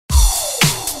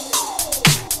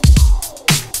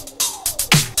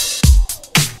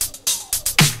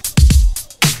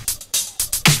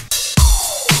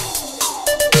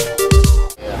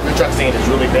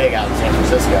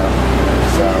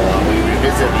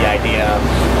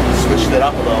switched it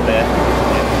up a little bit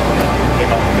and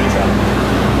came up with a food truck.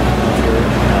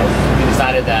 We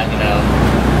decided that, interloop,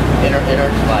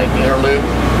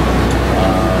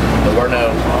 there were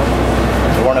no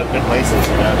good places,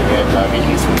 to get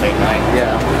Vietnamese food late night.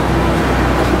 Yeah.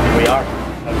 Here we are.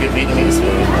 A good Vietnamese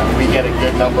food. We get a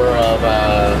good number of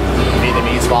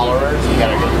Vietnamese followers. We got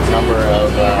a good number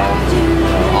of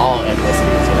all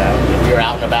ethnicities. If you're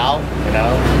out and about,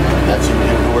 that's who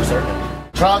we're serving.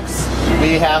 Trucks,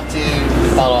 we have to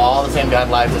follow all the same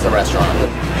guidelines as a restaurant.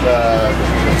 The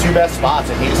two best spots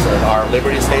in Houston are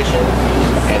Liberty Station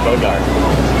and Boneyard.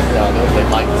 They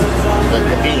like the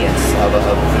convenience of a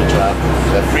food truck,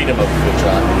 the freedom of a food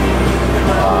truck,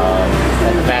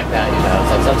 and the fact that it's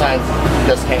like sometimes you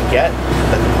just can't get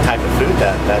the type of food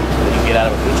that you get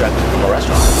out of a food truck from a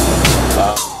restaurant.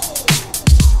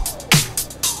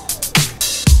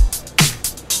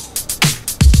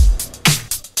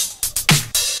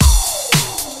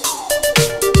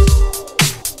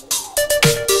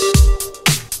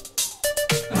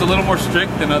 It's a little more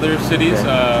strict than other cities.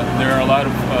 There are a lot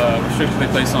of restrictions they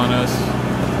place on us.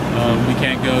 We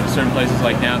can't go to certain places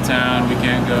like downtown. We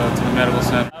can't go to the medical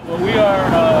center. Well, we are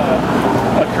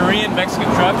a Korean Mexican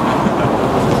truck.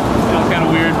 Sounds kind of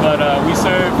weird, but we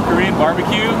serve Korean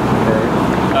barbecue,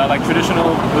 like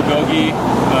traditional bulgogi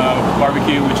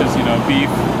barbecue, which is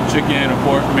beef, chicken, or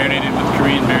pork marinated with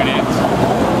Korean marinades,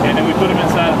 and then we put them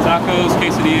inside of tacos,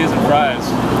 quesadillas, and fries.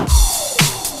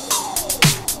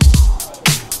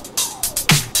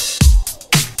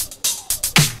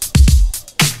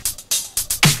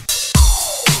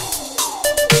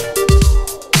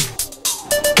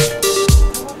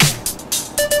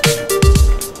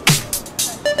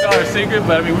 Our secret,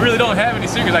 but we really don't have any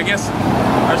secrets. I guess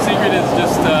our secret is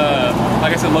just,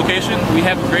 like I said, location. We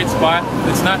have a great spot.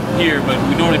 It's not here, but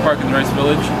we normally park in the Rice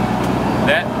Village.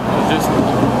 That is just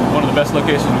one of the best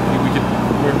locations.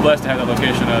 We're blessed to have that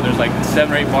location. There's like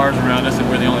 7 or 8 bars around us, and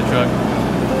we're the only truck.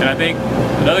 And I think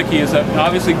another key is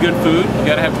obviously good food. You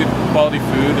got to have good quality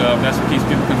food. That's what keeps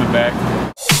people coming back.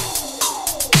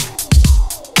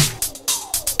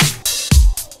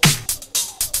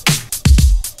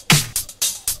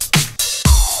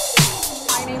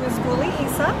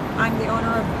 I'm the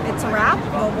owner of It's a Wrap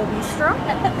Mobile Bistro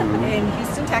in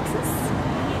Houston, Texas.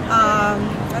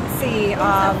 Let's see,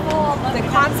 the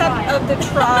concept of the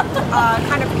truck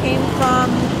kind of came from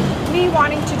me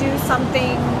wanting to do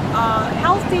something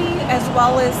healthy as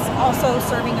well as also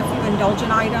serving a few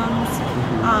indulgent items.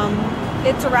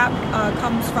 It's a Wrap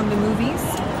comes from the movies.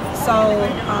 So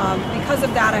because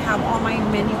of that, I have all my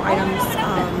menu items,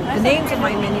 the names of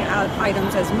my menu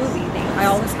items as movie names. I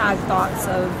always had thoughts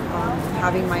of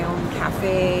having my own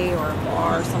cafe or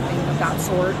bar or something of that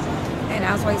sort. And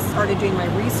as I started doing my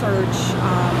research,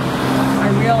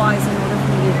 I realized in order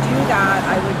for me to do that,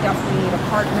 I would definitely need a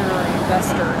partner or an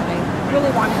investor. And I really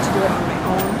wanted to do it on my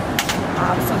own.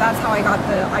 So that's how I got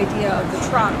the idea of the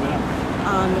truck.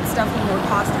 It's definitely more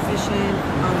cost efficient,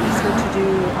 easier to do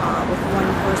with one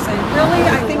person. Really,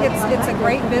 I think it's a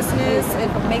great business. It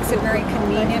makes it very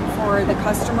convenient for the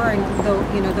customer, and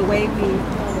the way we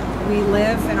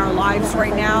live in our lives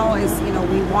right now is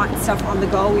we want stuff on the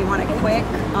go. We want it quick,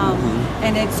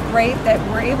 and it's great that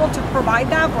we're able to provide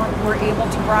that. We're able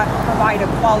to provide a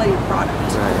quality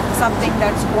product, something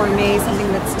that's gourmet,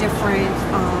 something that's different.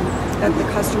 That the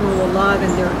customer will love, and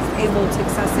they're able to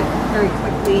access it very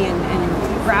quickly and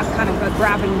grab kind of a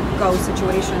grab and go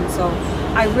situation. So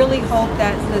I really hope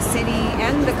that the city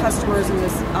and the customers in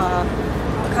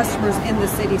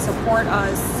this city support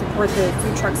us, support the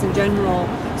food trucks in general,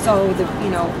 so that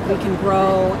we can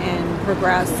grow and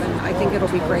progress, and I think it'll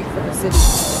be great for the city.